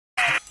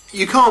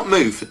You can't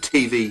move for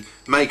TV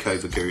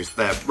makeover gurus.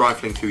 They're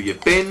rifling through your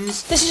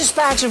bins. This is just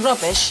bags of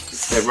rubbish.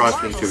 They're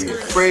rifling through your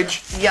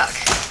fridge.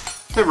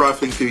 Yuck. They're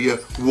rifling through your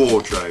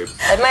wardrobe.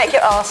 They make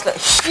your arse look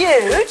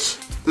huge.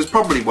 There's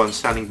probably one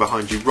standing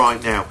behind you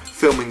right now,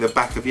 filming the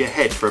back of your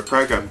head for a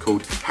programme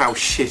called How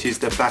Shit Is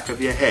the Back of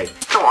Your Head?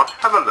 Go on,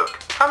 have a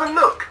look. Have a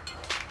look.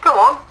 Go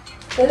on.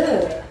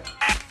 Ugh.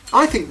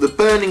 I think the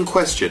burning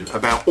question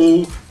about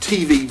all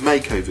TV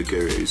makeover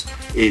gurus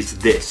is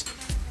this.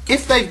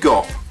 If they've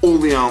got all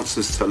the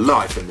answers to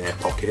life in their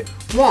pocket,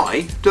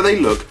 why do they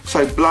look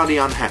so bloody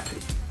unhappy?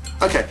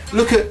 Okay,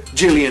 look at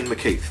Gillian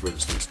McKeith, for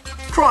instance.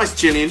 Christ,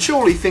 Gillian,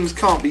 surely things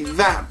can't be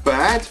that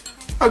bad.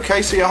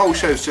 Okay, so your whole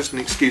show's just an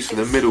excuse for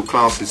the middle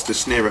classes to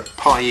sneer at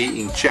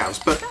pie-eating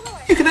chavs, but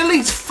you can at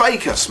least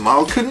fake a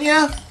smile, couldn't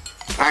you?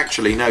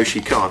 Actually, no, she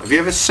can't. Have you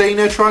ever seen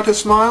her try to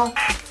smile?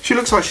 She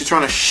looks like she's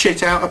trying to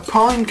shit out a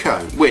pine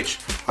cone, which,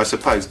 I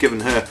suppose, given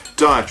her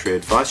dietary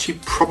advice, she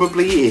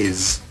probably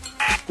is.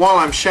 While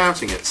I'm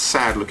shouting at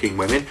sad-looking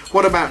women,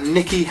 what about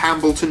Nikki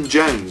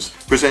Hambleton-Jones,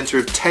 presenter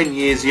of 10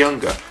 Years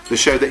Younger, the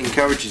show that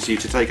encourages you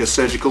to take a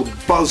surgical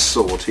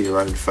buzzsaw to your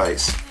own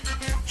face?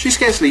 She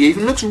scarcely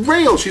even looks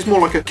real. She's more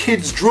like a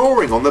kid's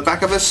drawing on the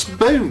back of a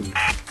spoon.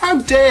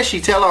 How dare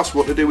she tell us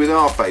what to do with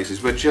our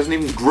faces when she hasn't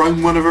even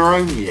grown one of her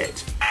own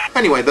yet?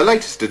 Anyway, the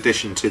latest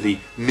addition to the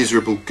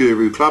miserable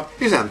guru club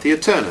is Anthea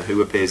Turner,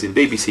 who appears in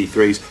BBC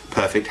Three's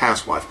Perfect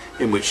Housewife,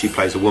 in which she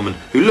plays a woman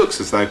who looks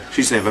as though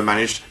she's never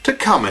managed to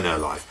come in her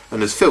life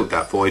and has filled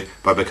that void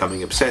by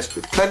becoming obsessed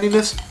with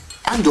cleanliness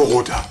and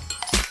order.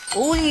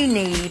 All you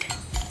need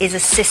is a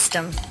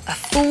system, a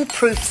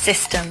foolproof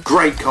system.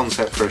 Great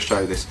concept for a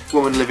show, this.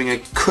 Woman living a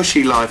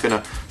cushy life in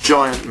a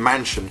giant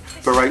mansion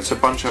berates a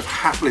bunch of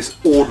hapless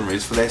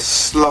ordinaries for their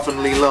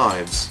slovenly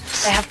lives.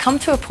 They have come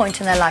to a point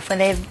in their life when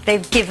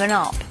they've given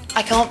up.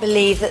 I can't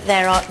believe that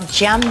there are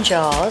jam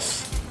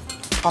jars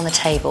on the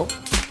table.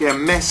 Yeah,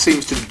 mess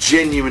seems to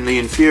genuinely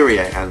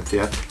infuriate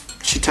Anthea.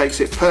 She takes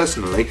it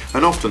personally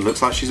and often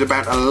looks like she's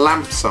about to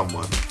lamp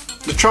someone.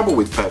 The trouble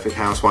with Perfect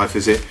Housewife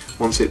is it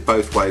wants it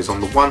both ways. On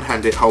the one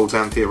hand, it holds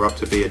Anthea up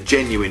to be a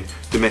genuine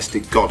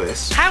domestic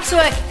goddess.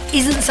 Housework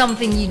isn't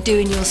something you do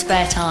in your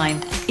spare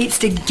time. It's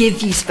to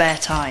give you spare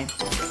time.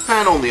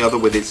 And on the other,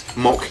 with its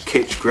mock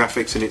kitsch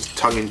graphics and its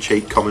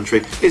tongue-in-cheek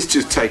commentary, it's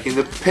just taking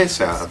the piss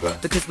out of her.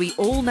 Because we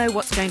all know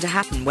what's going to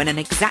happen when an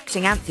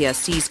exacting Anthea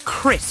sees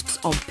crisps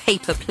on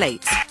paper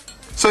plates.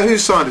 So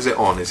whose side is it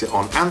on? Is it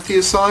on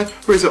Anthea's side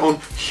or is it on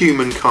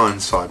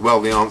humankind's side?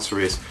 Well, the answer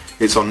is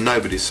it's on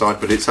nobody's side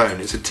but its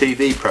own. It's a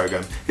TV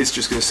programme. It's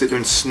just going to sit there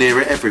and sneer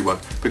at everyone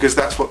because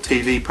that's what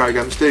TV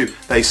programmes do.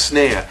 They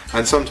sneer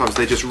and sometimes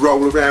they just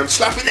roll around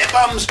slapping their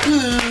bums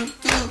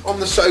on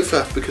the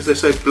sofa because they're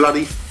so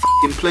bloody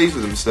f***ing pleased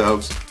with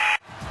themselves.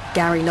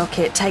 Gary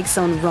Lockett takes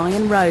on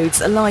Ryan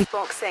Rhodes, a live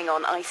boxing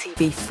on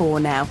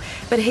ITV4 now.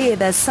 But here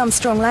there's some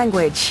strong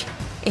language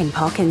in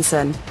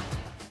Parkinson.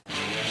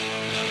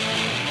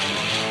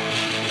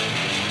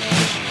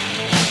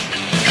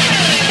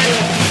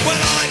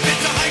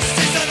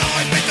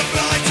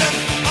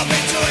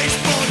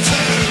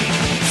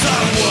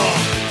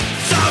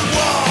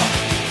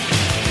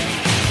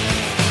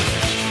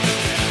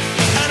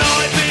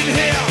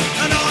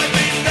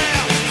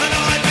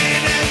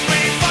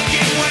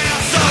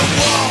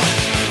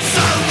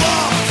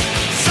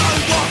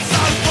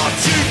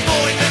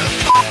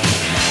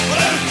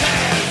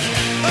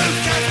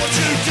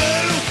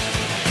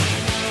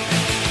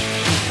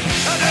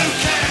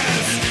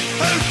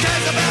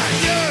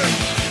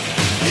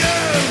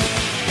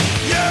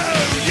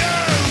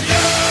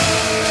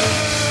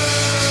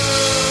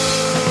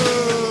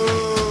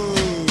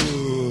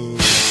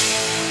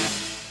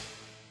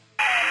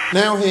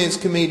 Now here's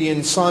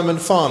comedian Simon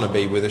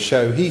Farnaby with a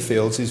show he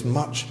feels is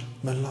much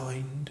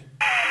maligned.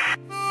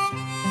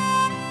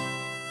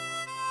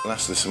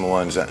 Last of the Summer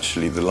Wine is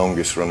actually the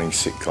longest running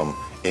sitcom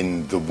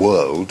in the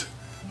world.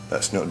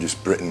 That's not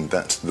just Britain,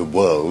 that's the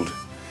world.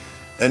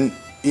 And,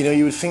 you know,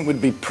 you would think we'd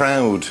be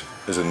proud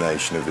as a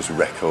nation of this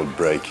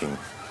record-breaking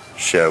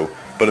show.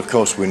 But of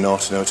course we're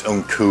not. No, it's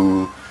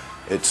uncool.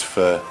 It's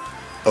for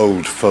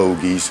old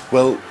fogies.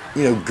 Well,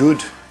 you know,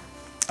 good.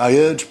 I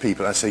urge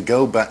people, I say,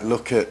 go back,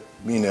 look at,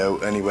 you know,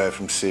 anywhere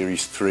from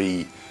series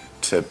 3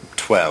 to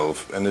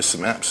 12, and there's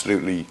some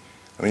absolutely,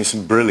 I mean,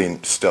 some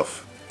brilliant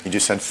stuff. You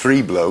just had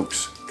 3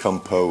 blokes,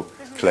 Compo,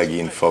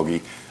 Cleggy and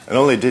Foggy, and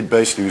all they did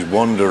basically was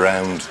wander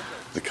around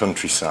the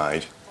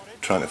countryside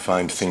trying to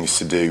find things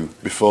to do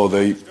before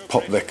they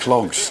popped their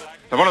clogs.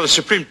 Now, one of the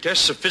supreme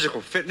tests of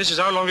physical fitness is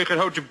how long you can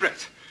hold your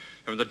breath.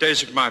 And in the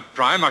days of my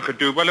prime, I could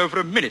do well over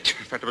a minute.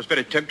 In fact, I was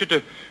very tempted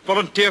to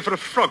volunteer for a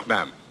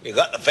frogman. You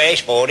got the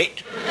face for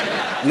it.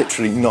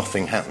 Literally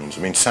nothing happens.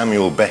 I mean,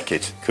 Samuel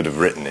Beckett could have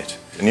written it.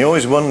 And you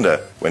always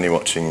wonder, when you're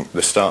watching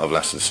the start of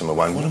Last of the Summer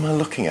Wine, what am I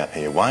looking at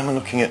here? Why am I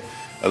looking at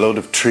a load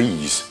of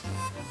trees?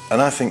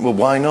 And I think, well,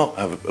 why not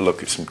have a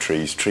look at some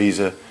trees? Trees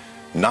are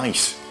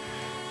nice.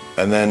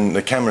 And then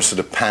the camera sort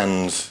of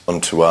pans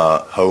onto our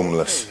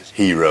homeless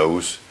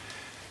heroes,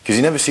 because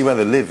you never see where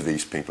they live,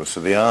 these people, so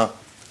they are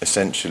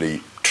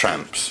essentially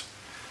tramps.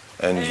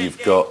 and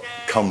you've got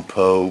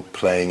Compo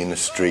playing in the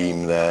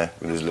stream there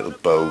with his little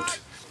boat,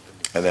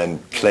 and then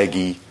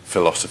Cleggy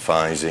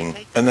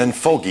philosophising, and then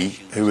Foggy,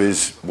 who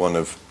is one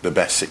of the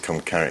best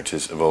sitcom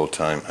characters of all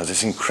time, has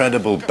this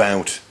incredible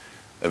bout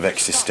of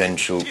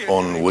existential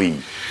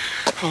ennui.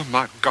 Oh,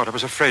 my God, I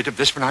was afraid of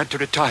this when I had to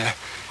retire.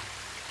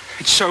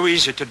 It's so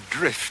easy to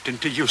drift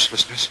into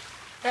uselessness.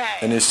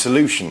 And his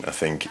solution, I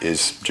think,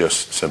 is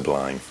just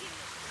sublime.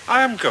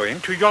 I am going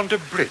to yonder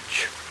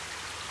bridge.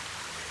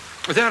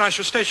 There I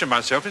shall station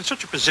myself in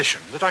such a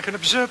position that I can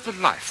observe the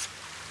life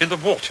in the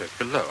water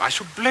below. I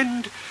shall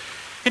blend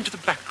into the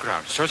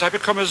background so as I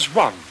become as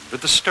one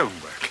with the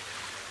stonework.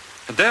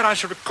 And there I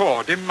shall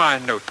record in my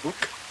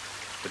notebook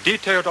the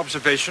detailed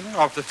observation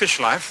of the fish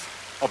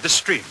life of the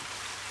stream.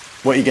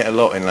 What you get a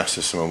lot in Last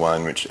of Summer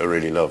Wine, which I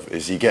really love,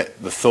 is you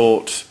get the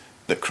thoughts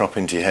that crop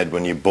into your head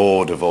when you're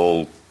bored of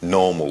all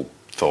normal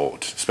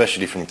thought,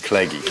 especially from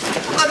Cleggy.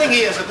 I think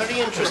ears are very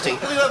interesting.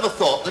 Have you ever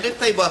thought that if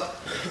they were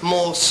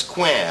more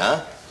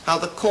square, how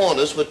the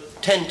corners would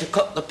tend to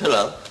cut the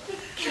pillow?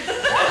 You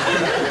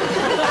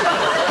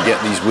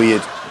get these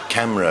weird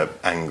camera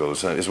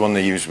angles. There's one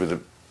they use with a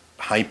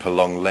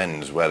hyper-long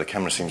lens where the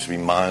camera seems to be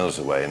miles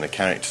away and the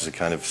characters are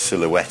kind of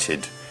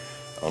silhouetted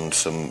on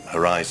some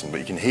horizon, but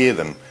you can hear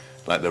them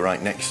like they're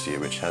right next to you,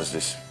 which has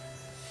this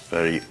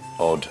very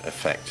odd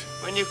effect.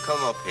 When you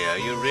come up here,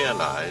 you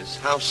realise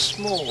how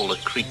small a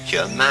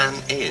creature man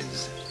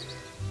is.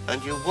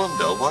 And you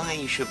wonder why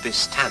he should be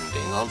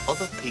standing on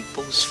other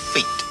people's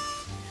feet.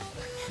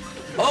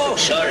 Oh,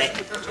 sorry.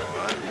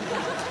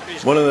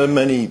 One of the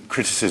many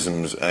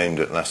criticisms aimed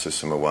at Last of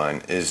Summer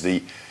Wine is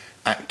the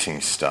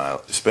acting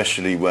style,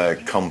 especially where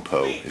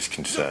Compo is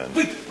concerned.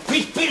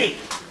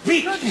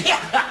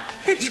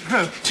 It's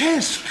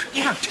grotesque.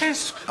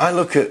 Grotesque. I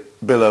look at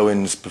Bill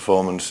Owen's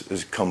performance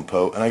as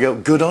Compo and I go,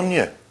 good on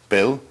you,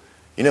 Bill.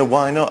 You know,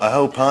 why not? I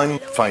hope I'm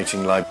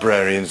fighting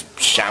librarians,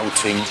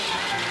 shouting,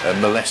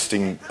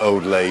 molesting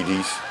old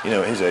ladies. You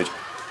know, at his age.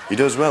 He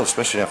does well,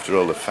 especially after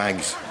all the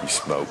fags he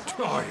smoked.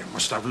 Oh, you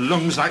must have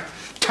lungs like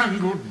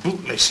tangled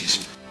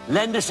bootlaces.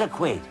 Lend us a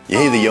quid. You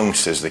hear the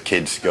youngsters, the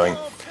kids, going,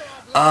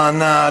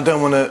 nah, I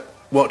don't want to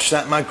watch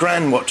that. My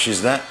gran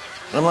watches that.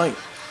 And I'm like,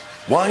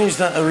 why is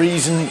that a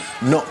reason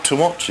not to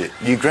watch it?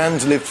 Your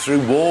gran's lived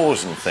through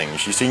wars and things.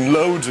 She's seen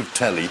loads of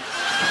telly.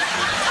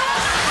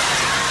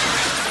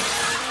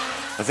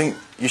 I think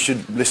you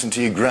should listen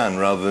to your gran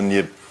rather than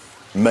your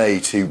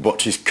mate who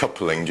watches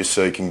coupling just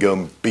so he can go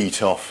and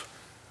beat off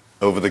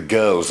over the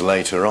girls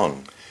later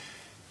on.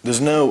 There's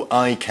no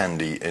eye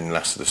candy in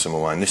Last of the Summer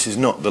Wine. This is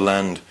not the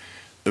land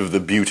of the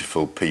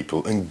beautiful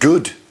people. And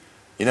good.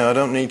 You know, I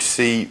don't need to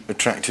see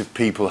attractive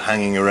people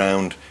hanging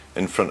around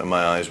in front of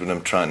my eyes when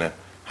I'm trying to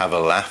have a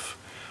laugh.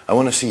 I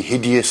want to see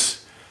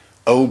hideous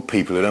old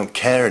people who don't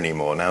care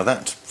anymore. Now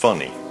that's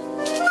funny.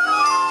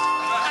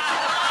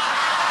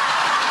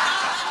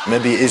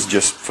 Maybe it is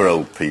just for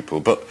old people,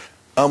 but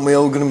aren't we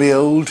all going to be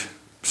old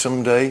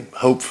someday,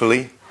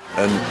 hopefully?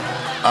 And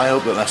I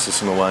hope that Last of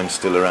Summer Wine's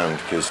still around,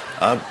 because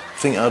I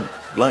think I'd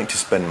like to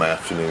spend my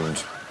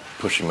afternoons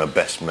pushing my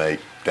best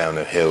mate down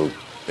a hill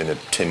in a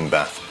tin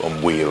bath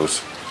on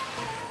wheels.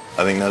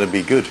 I think that'd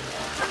be good.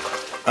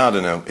 I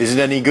don't know. Is it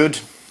any good?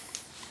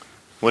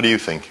 What do you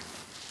think?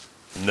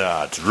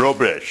 Nah, it's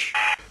rubbish.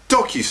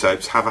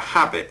 Docusoaps have a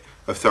habit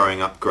of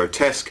throwing up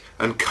grotesque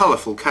and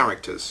colourful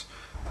characters.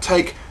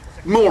 Take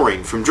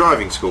Maureen from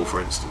Driving School,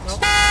 for instance.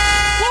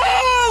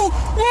 Whoa!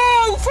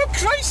 Whoa! For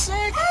Christ's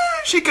sake!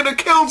 She could have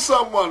killed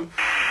someone!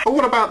 Or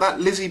what about that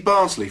Lizzie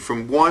Barsley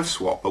from Wife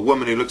Swap, a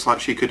woman who looks like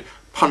she could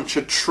punch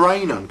a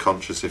train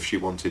unconscious if she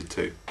wanted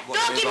to?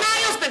 Don't give my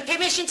husband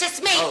permission to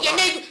speak, you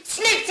new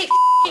snooty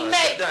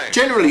mate!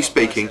 Generally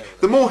speaking,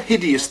 the more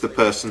hideous the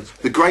person,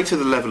 the greater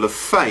the level of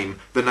fame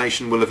the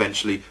nation will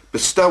eventually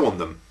bestow on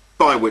them.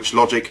 By which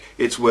logic,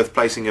 it's worth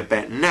placing a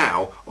bet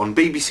now on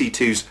BBC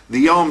Two's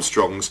The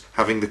Armstrongs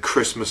having the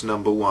Christmas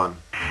 #1.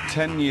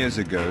 10 years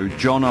ago,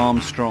 John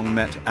Armstrong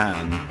met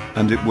Anne,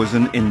 and it was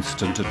an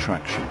instant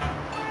attraction.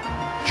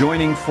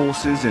 Joining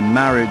forces in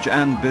marriage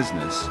and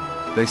business,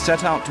 they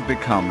set out to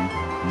become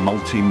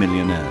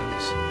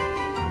multi-millionaires.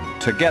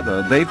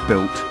 Together, they've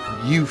built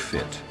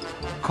UFit,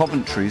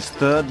 Coventry's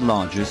third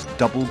largest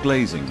double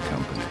glazing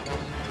company.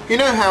 You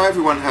know how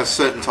everyone has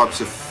certain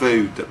types of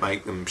food that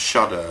make them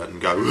shudder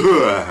and go,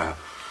 ugh?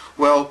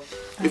 Well,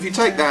 if you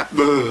take that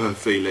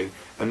feeling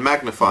and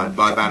magnify it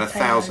by about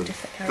 1,000,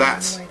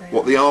 that's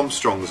what the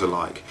Armstrongs are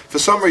like. For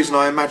some reason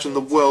I imagine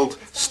the world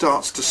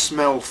starts to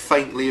smell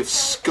faintly of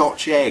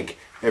Scotch egg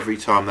every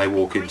time they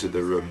walk into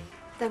the room.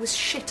 There was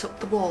shit up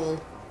the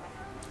wall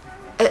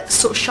at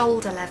sort of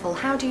shoulder level.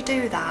 How do you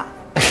do that?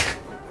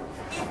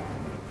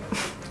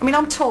 I mean,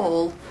 I'm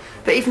tall,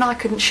 but even I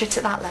couldn't shit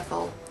at that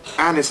level.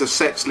 Anne is a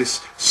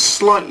sexless,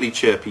 slightly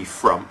chirpy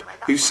frump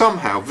who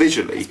somehow,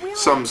 visually,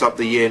 sums up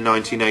the year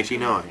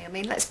 1989. I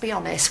mean, let's be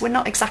honest, we're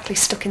not exactly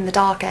stuck in the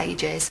dark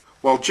ages.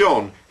 While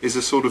John is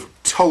a sort of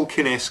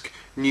Tolkien-esque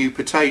new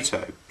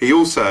potato. He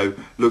also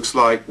looks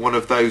like one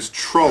of those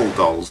troll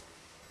dolls.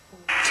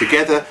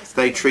 Together,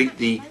 they treat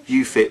the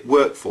UFIT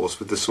workforce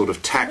with the sort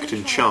of tact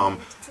and charm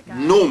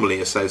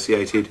normally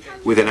associated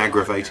with an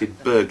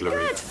aggravated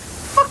burglary.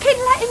 Fucking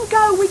let him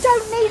go. We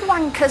don't need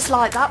wankers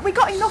like that. We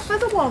got enough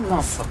other ones. I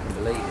can't fucking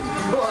believe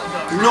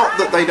it. Not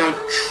that they don't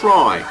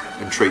try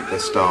and treat their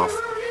staff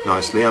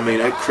nicely. I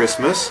mean, at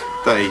Christmas,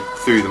 they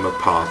threw them a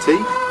party.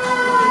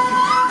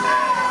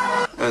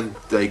 And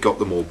they got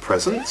them all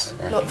presents.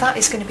 Look, that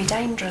is going to be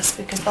dangerous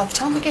because by the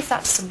time we give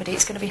that to somebody,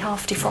 it's going to be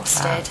half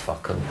defrosted.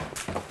 Fuck 'em.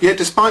 Yet,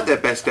 despite their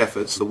best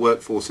efforts, the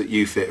workforce at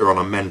UFIT are on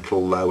a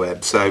mental low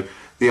ebb. So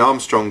the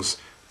Armstrongs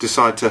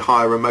decide to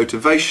hire a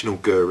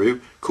motivational guru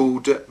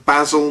called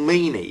Basil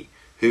Meany,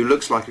 who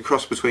looks like a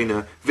cross between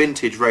a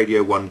vintage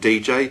Radio 1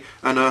 DJ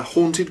and a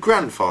haunted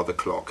grandfather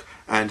clock,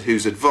 and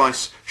whose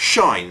advice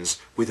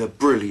shines with a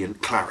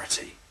brilliant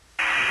clarity.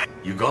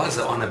 You guys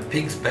are on a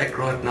pig's back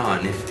right now,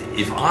 and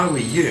if I were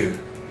you,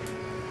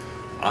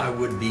 I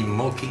would be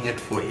milking it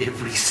for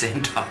every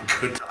cent I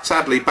could.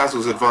 Sadly,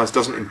 Basil's advice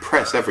doesn't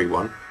impress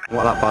everyone.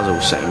 What that Basil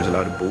was saying was a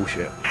load of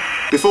bullshit.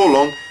 Before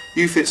long,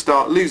 UFIT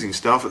start losing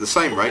staff at the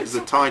same rate as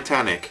the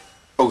Titanic.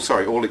 Oh,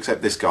 sorry, all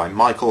except this guy,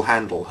 Michael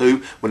Handel,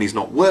 who, when he's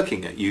not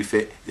working at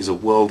UFIT, is a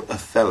World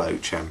Othello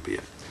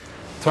champion.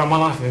 Throughout my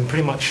life, I've been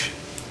pretty much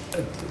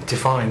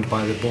defined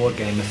by the board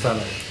game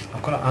Othello.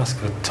 I've got to ask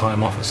for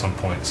time off at some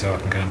point so I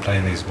can go and play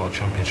in these World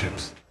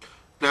Championships.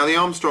 Now, the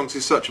Armstrongs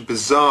is such a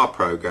bizarre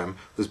programme,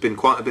 there's been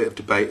quite a bit of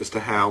debate as to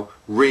how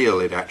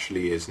real it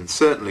actually is, and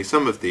certainly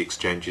some of the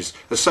exchanges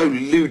are so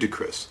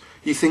ludicrous,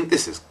 you think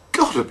this has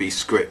got to be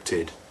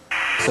scripted.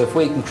 So if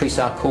we increase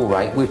our call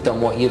rate, we've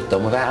done what you've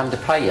done without having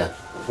to pay you.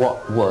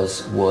 What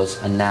was,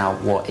 and now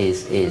what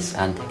is,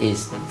 and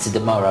is to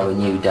tomorrow a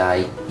new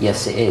day?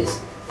 Yes, it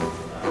is.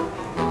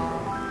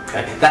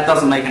 Okay, that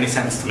doesn't make any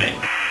sense to me.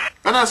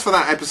 And as for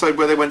that episode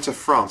where they went to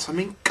France, I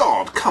mean,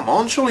 God, come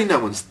on, surely no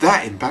one's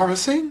that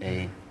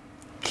embarrassing.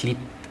 Clip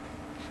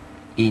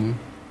in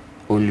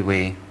all the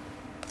way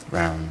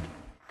round.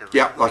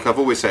 Yeah, like I've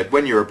always said,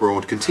 when you're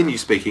abroad, continue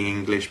speaking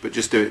English, but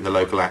just do it in the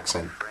local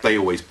accent. They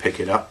always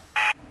pick it up.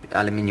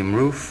 Aluminium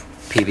roof,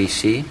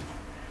 PVC,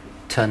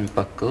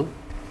 turnbuckle,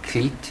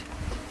 cleat,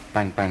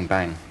 bang, bang,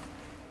 bang.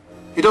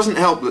 It doesn't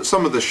help that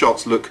some of the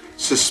shots look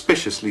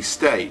suspiciously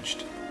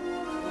staged.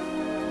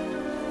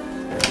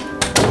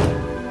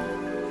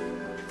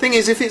 Thing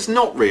is, if it's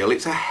not real,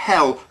 it's a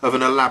hell of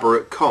an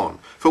elaborate con.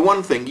 For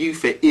one thing,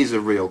 UFIT is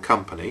a real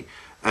company,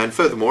 and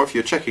furthermore, if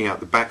you're checking out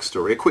the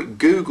backstory, a quick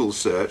Google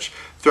search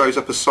throws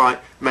up a site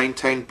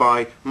maintained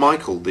by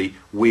Michael, the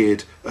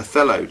weird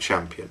Othello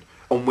champion,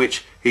 on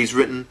which he's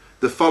written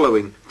the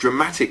following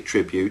dramatic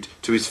tribute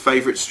to his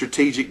favourite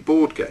strategic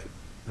board game.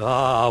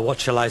 Ah,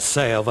 what shall I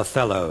say of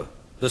Othello?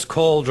 This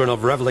cauldron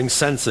of revelling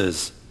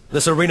senses.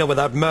 This arena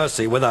without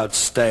mercy, without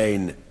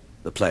stain.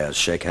 The players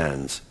shake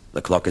hands.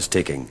 The clock is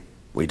ticking.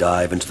 We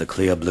dive into the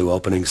clear blue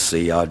opening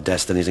sea, our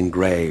destinies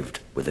engraved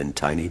within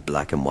tiny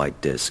black and white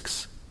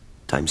discs.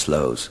 Time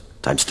slows,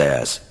 time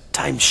stares,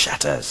 time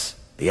shatters.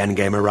 The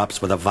endgame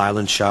erupts with a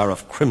violent shower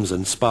of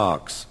crimson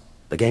sparks.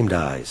 The game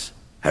dies,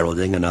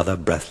 heralding another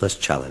breathless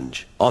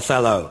challenge.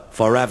 Othello,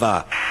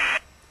 forever!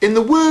 In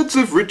the words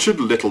of Richard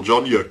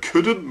Littlejohn, you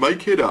couldn't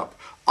make it up.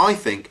 I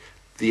think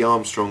the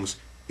Armstrongs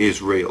is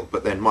real,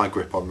 but then my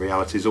grip on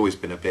reality has always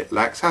been a bit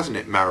lax, hasn't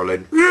it,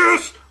 Marilyn?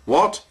 Yes!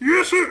 What?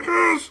 Yes, it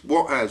has.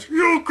 What has?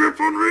 Your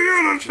grip on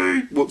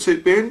reality. What's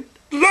it been?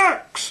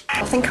 Lax.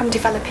 I think I'm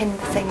developing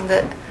the thing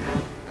that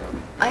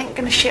I ain't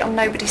going to shit on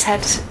nobody's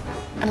head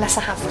unless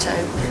I have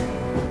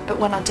to. But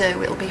when I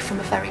do, it'll be from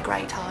a very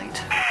great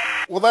height.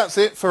 Well, that's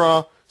it for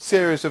our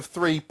series of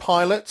 3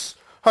 pilots.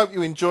 Hope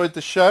you enjoyed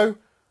the show.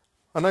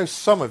 I know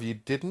some of you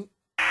didn't.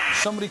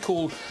 Somebody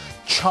called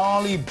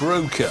Charlie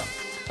Broker,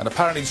 and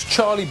apparently it's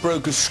Charlie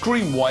Broker's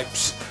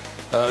Screenwipes.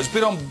 It's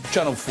been on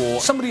Channel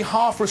 4. Somebody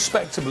half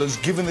respectable has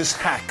given this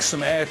hack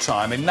some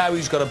airtime, and now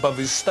he's got above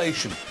his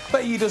station.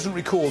 Bet you he doesn't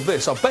record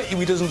this. I bet you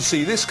he doesn't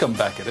see this come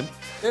back at him.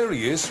 There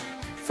he is,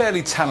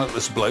 fairly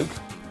talentless bloke,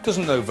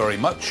 doesn't know very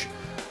much,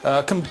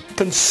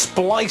 can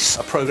splice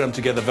a programme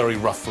together very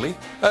roughly,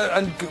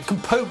 and can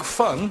poke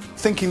fun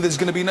thinking there's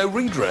going to be no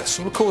redress.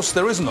 Well, of course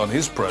there isn't on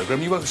his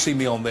programme. You won't see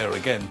me on there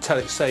again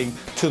saying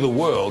to the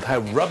world how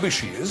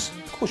rubbish he is.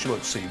 Of course you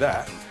won't see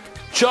that.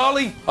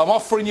 Charlie, I'm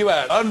offering you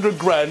out 100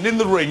 grand in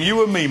the ring,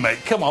 you and me, mate.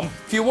 Come on.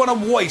 If you want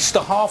to waste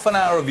a half an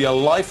hour of your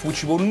life,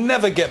 which you will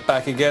never get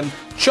back again,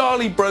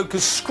 Charlie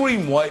Broker's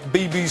Screenwipe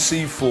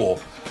BBC 4.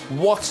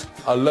 What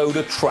a load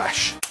of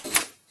trash.